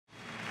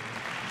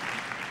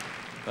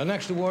The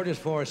next award is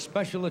for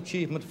Special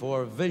Achievement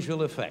for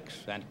Visual Effects,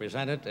 and to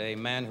present it, a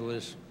man who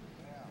is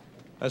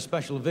a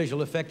special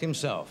visual effect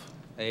himself,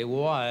 a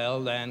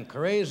wild and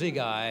crazy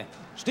guy,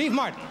 Steve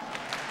Martin.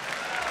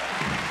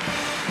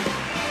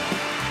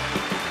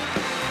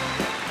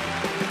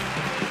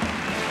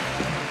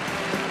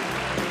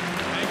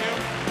 Thank you.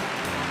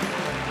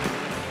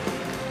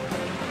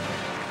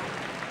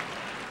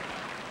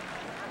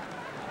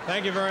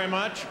 Thank you very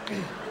much.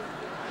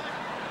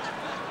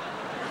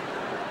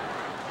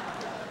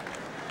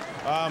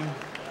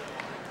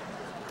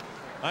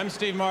 I'm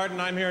Steve Martin.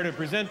 I'm here to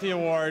present the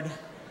award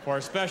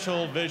for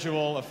special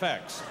visual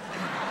effects.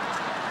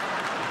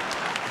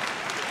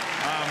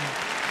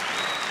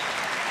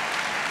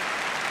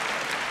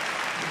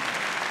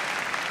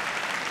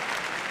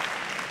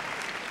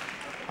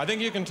 I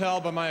think you can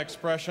tell by my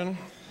expression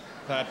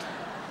that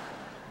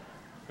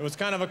it was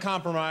kind of a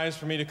compromise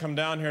for me to come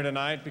down here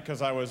tonight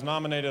because I was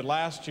nominated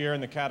last year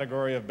in the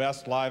category of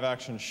Best Live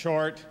Action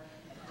Short.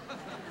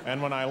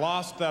 And when I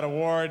lost that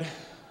award,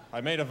 I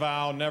made a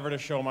vow never to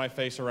show my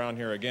face around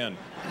here again.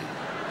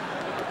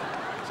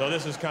 So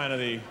this is kind of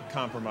the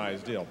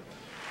compromise deal.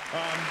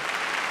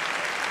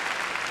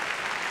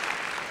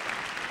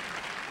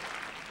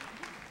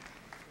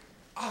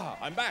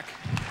 I'm back.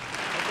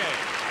 Okay.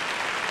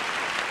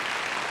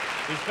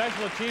 The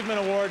Special Achievement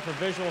Award for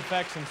Visual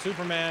Effects in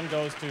Superman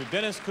goes to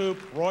Dennis Coop,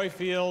 Roy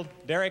Field,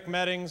 Derek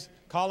Meddings,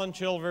 Colin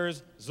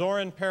Chilvers,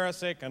 Zoran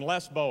Perisic, and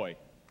Les Bowie.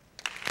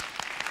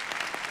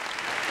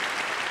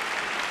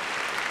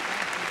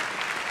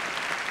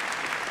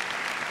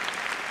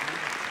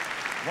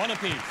 One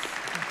apiece.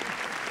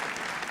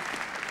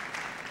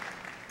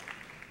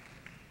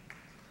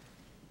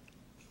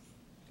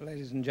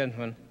 Ladies and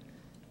gentlemen,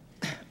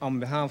 on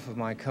behalf of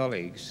my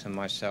colleagues and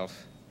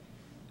myself,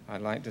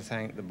 I'd like to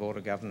thank the Board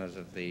of Governors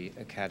of the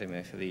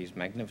Academy for these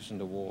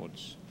magnificent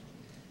awards.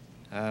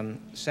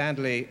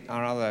 Sadly,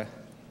 our other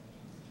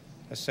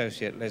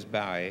associate, Les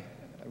Bowie,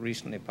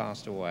 recently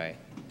passed away.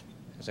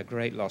 It's a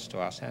great loss to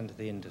us and to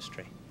the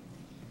industry.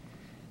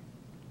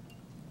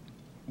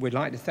 We'd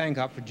like to thank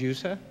our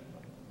producer,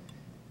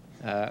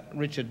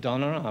 Richard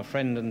Donner, our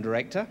friend and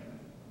director,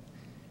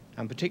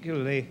 and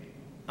particularly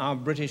our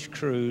British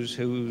crews,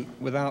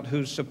 without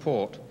whose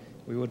support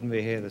we wouldn't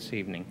be here this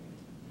evening.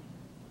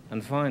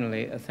 And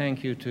finally, a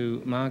thank you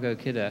to Margot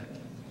Kidder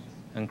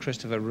and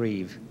Christopher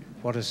Reeve.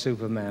 What a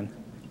Superman.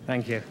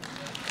 Thank you.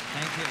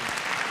 Thank you.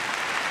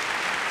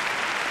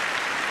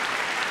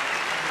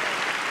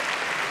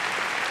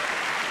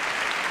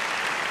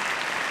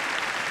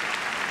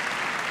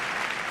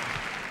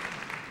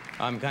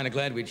 I'm kind of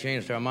glad we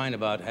changed our mind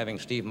about having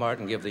Steve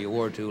Martin give the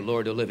award to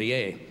Lord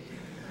Olivier.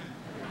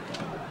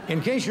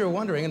 In case you're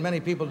wondering, and many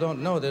people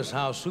don't know this,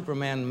 how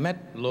Superman met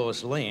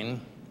Lois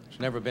Lane, it's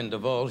never been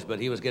divulged, but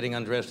he was getting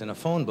undressed in a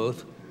phone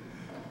booth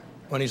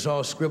when he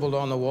saw scribbled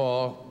on the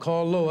wall,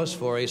 "Call Lois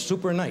for a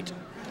super night."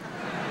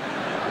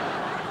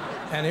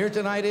 And here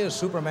tonight is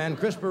Superman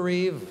Christopher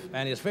Reeve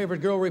and his favorite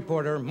girl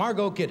reporter,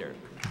 Margot Kidder.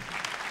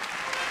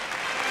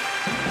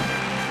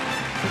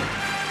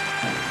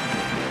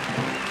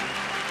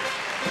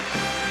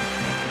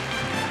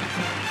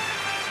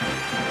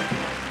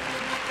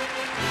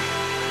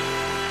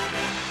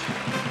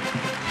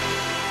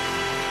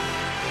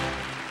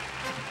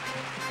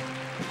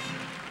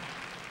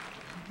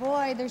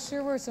 Boy, there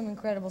sure were some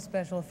incredible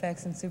special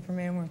effects in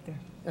Superman, weren't there?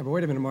 Yeah, but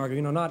wait a minute, Margot.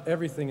 You know, not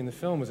everything in the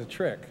film was a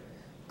trick.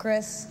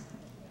 Chris,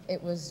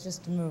 it was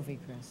just a movie,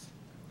 Chris.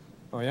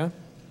 Oh, yeah?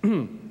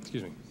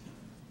 Excuse me.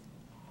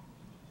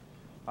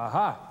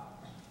 Aha!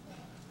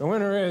 The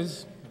winner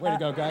is... Way to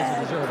go, guys.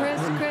 You deserve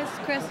it.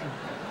 Chris,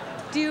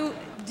 do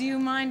you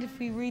mind if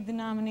we read the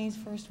nominees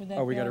first? Would that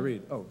Oh, we got to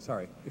read. Oh,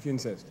 sorry, if you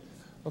insist.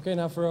 Okay,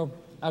 now for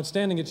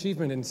outstanding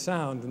achievement in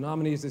sound, the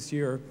nominees this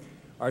year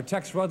are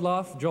Tex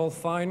Rudloff, Joel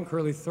Fine,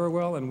 Curly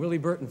Thurwell, and Willie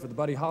Burton for the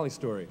Buddy Holly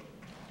story.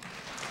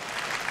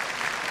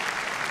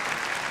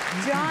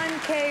 John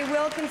K.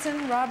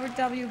 Wilkinson, Robert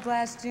W.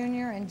 Glass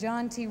Jr., and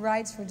John T.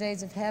 Wrights for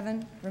Days of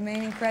Heaven.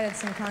 Remaining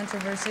credits in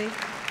controversy.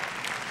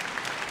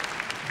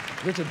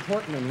 Richard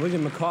Portman,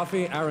 William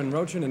McCaughey, Aaron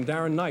Rochin, and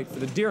Darin Knight for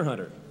The Deer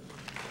Hunter.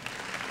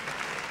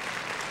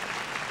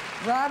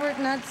 Robert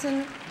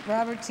Knudsen,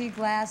 Robert T.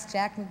 Glass,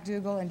 Jack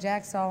McDougall, and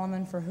Jack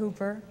Solomon for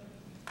Hooper.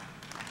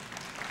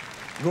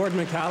 Gord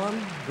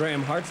McCallum,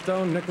 Graham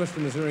Hartstone, Nicholas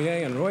de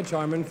Mazurier, and Roy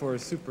Charman for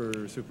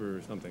super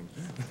something.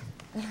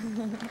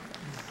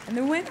 And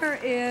the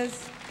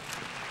winners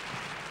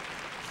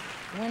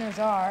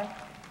are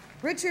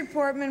Richard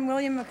Portman,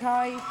 William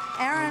McCaughey,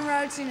 Aaron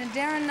Rochin, and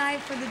Darin Knight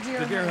for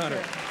The Deer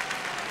Hunter.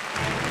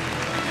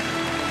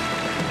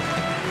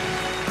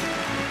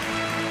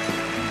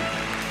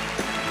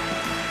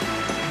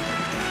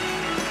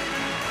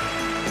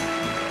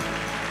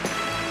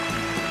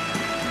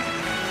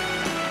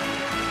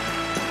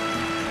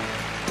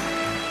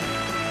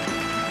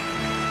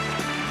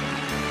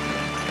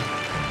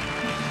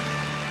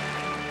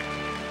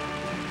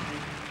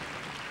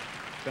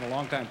 It's been a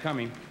long time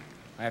coming.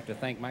 I have to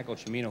thank Michael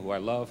Cimino, who I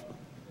love,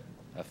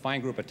 a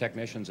fine group of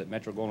technicians at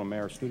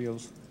Metro-Goldwyn-Mayer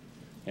Studios,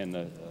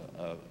 and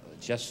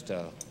just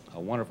a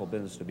wonderful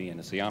business to be in.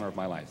 It's the honor of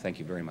my life. Thank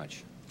you very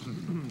much.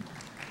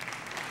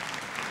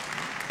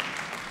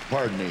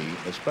 Pardon me,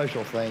 a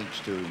special thanks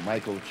to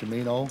Michael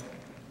Cimino,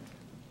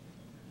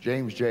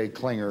 James J.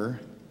 Klinger,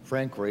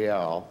 Frank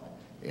Real,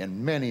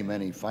 and many,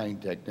 many fine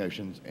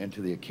technicians, and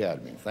to the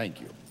Academy. Thank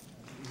you.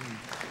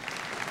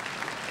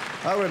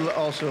 I would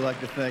also like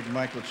to thank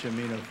Michael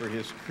Cimino for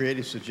his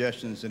creative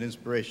suggestions and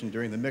inspiration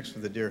during the mix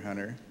of the Deer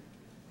Hunter.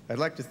 I'd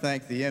like to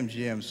thank the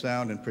MGM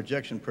sound and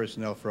projection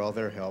personnel for all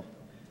their help.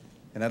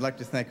 And I'd like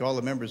to thank all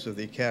the members of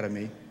the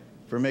Academy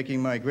for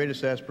making my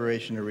greatest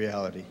aspiration a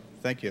reality.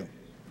 Thank you.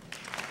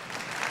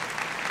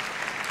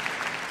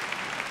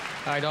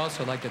 I'd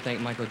also like to thank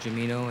Michael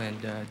Cimino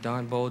and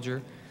Don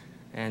Bolger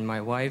and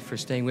my wife for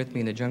staying with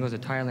me in the jungles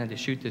of Thailand to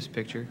shoot this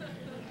picture,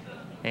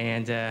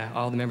 and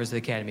all the members of the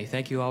Academy.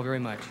 Thank you all very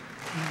much.